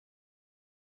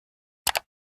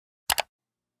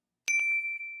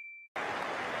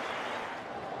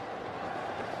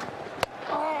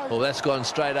Oh, that's gone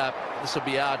straight up. This will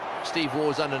be out. Steve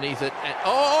Waugh's underneath it. And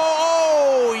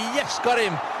oh, yes, got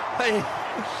him. Hey.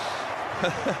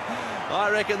 I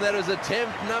reckon that was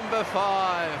attempt number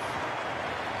 5.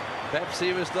 Perhaps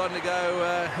he was starting to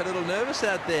go a little nervous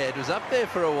out there. It was up there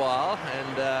for a while,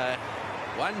 and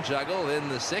one juggle, then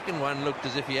the second one looked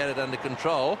as if he had it under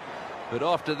control. But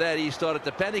after that, he started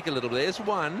to panic a little bit. There's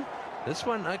one. This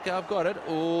one, okay, I've got it.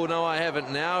 Oh, no, I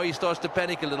haven't. Now he starts to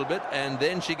panic a little bit, and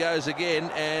then she goes again,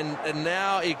 and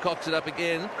now he cocks it up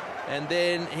again, and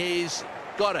then he's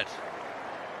got it.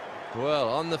 Well,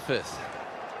 on the 5th,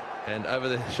 and over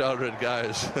the shoulder it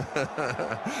goes.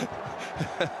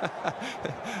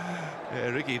 Yeah,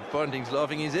 Ricky Ponting's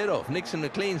laughing his head off. Nixon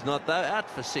McLean's not, though, out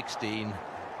for 16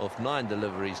 off 9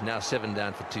 deliveries, now 7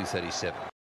 down for 237.